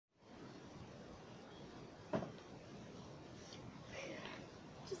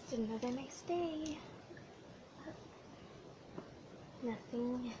Just another nice day.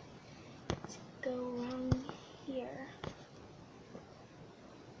 Nothing to go wrong here.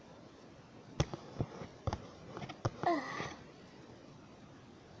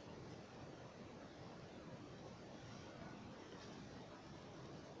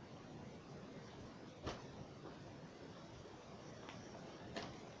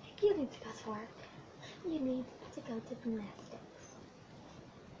 You need to go to work. You need to go to gymnastics.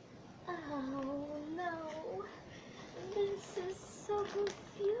 Oh no. This is so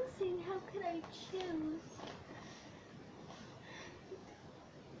confusing. How could I choose?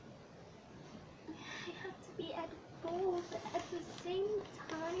 I have to be at both at the same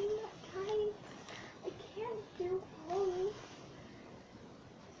time, guys. I can't do both.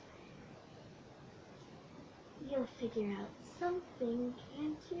 You'll figure out something,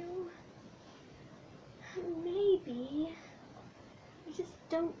 can't you? Maybe. I just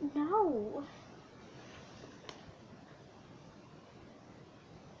don't know.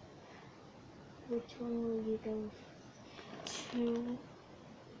 Which one will you go to?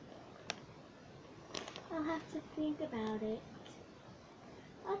 I'll have to think about it.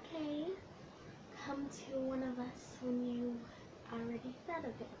 Okay. Come to one of us when you already thought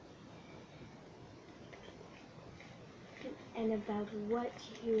of it. And about what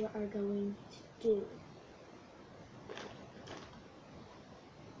you are going to do.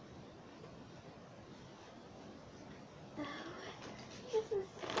 Oh, this is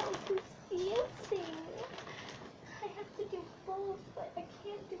so confusing. I have to do both, but I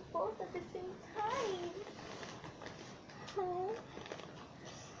can't do both at the same time. Oh.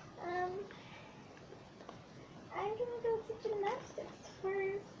 I'm gonna go to gymnastics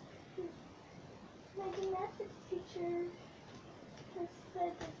first. My gymnastics teacher has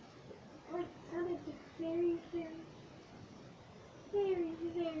said, sounded very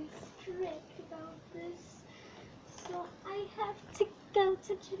strict about this. So I have to go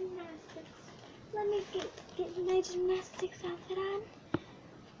to gymnastics. Let me get my gymnastics outfit on.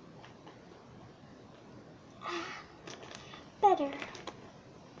 Better.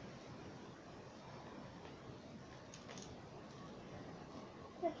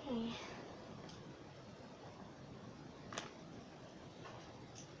 Okay.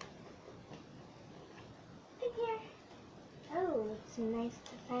 Here. Oh, it's nice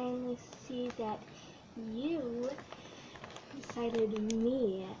to finally see that you decided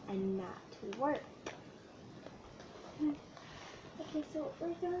me and not work. Okay, so what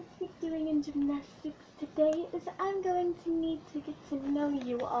we're going to be doing in gymnastics today is I'm going to need to get to know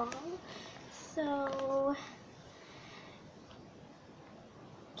you all. So,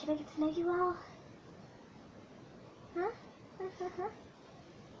 can I get to know you all? Huh?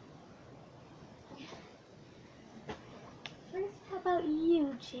 First, how about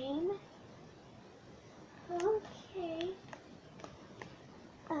you, Jane? Okay.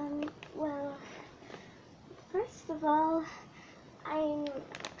 Well, first of all, I'm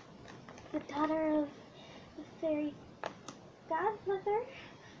the daughter of the fairy godmother.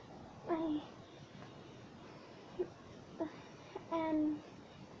 And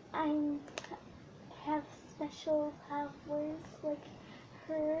I have special powers like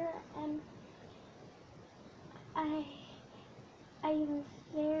her, and I am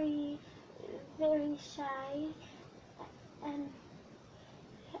very shy, and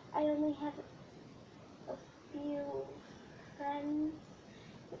I only have a few friends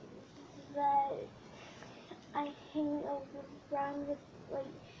that I hang around with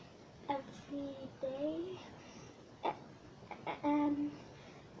every day. And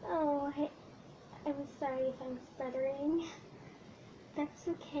oh, I'm sorry if I'm stuttering. That's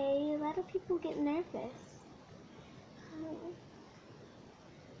okay. A lot of people get nervous.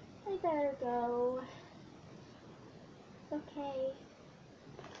 I better go. Okay.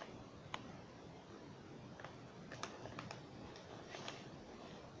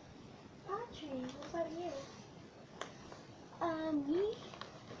 Audrey, what about you? Me?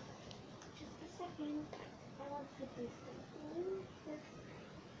 Just a second. I want to do something.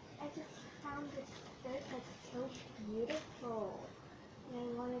 I just found this skirt that's so beautiful. And I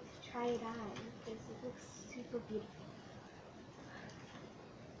wanted to try it on because it looks super beautiful.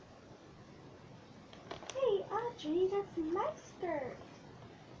 Hey, Audrey, that's my skirt.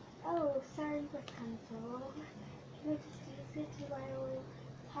 Oh, sorry, Rapunzel. Can I just use it while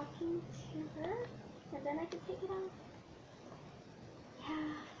talking to her? And then I can take it off?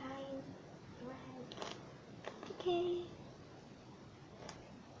 Yeah, fine. Go ahead. Okay.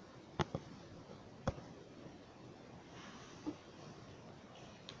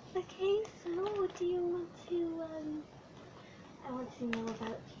 Okay, so what do you want to I want to know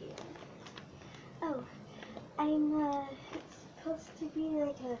about you. Oh, I'm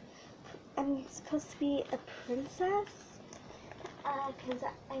I'm supposed to be a princess, because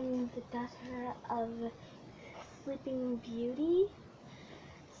I'm the daughter of Sleeping Beauty.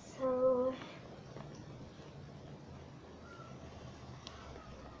 So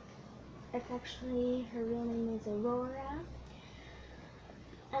it's actually, her real name is Aurora.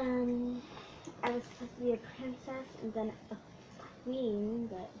 I was supposed to be a princess and then a queen,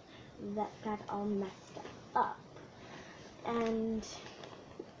 but that got all messed up. And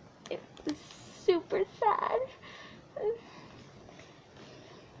it was super sad.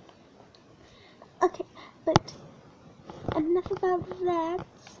 Okay, but enough about that.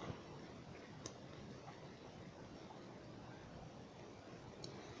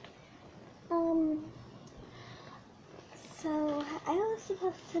 So I was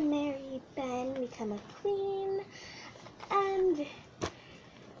supposed to marry Ben, become a queen, and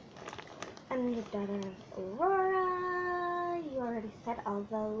I'm the daughter of Aurora. You already said all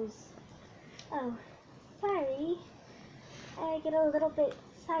those. Oh, sorry. I get a little bit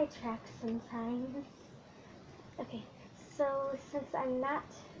sidetracked sometimes. Okay, so since I'm not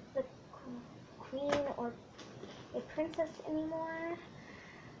the queen or a princess anymore,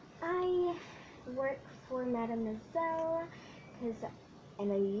 I work for Mademoiselle, because I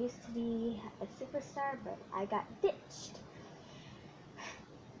know you used to be a superstar, but I got ditched.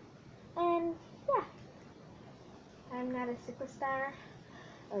 And yeah, I'm not a superstar,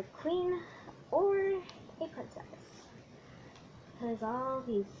 a queen, or a princess, because all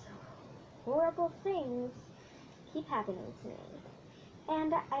these horrible things keep happening to me.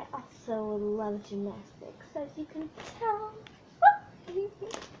 And I also love gymnastics, as you can tell.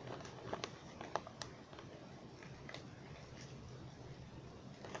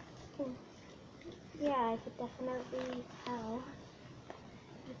 Yeah, I could definitely tell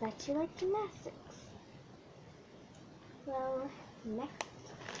that you like gymnastics. Well, next.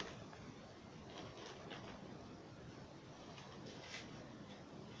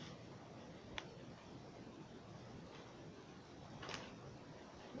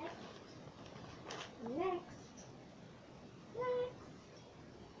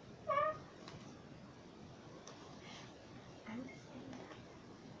 I'm just saying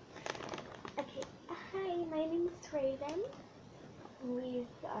that. Okay, hi, my name is Raven. We've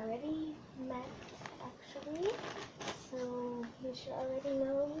already met, actually, so you should already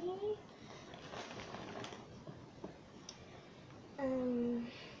know me.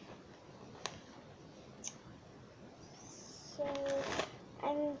 So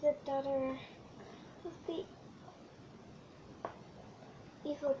I'm the daughter of the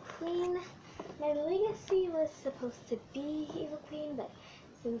Evil Queen. My legacy was supposed to be Evil Queen, but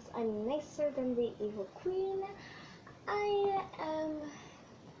since I'm nicer than the Evil Queen, I am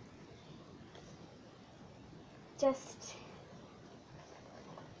just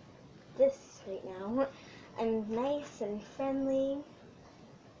this right now. I'm nice and friendly.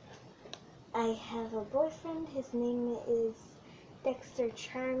 I have a boyfriend. His name is Dexter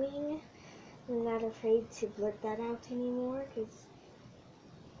Charming. I'm not afraid to blurt that out anymore, because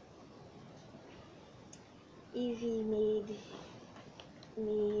Evie made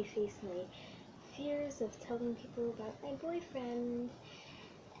me face my fears of telling people about my boyfriend.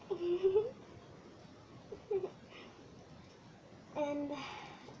 And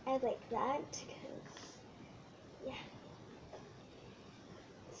I like that, because, yeah.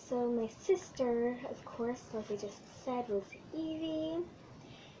 So my sister, of course, like I just said, was Evie.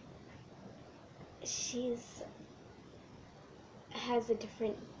 Has a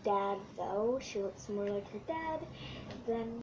different dad, though. She looks more like her dad than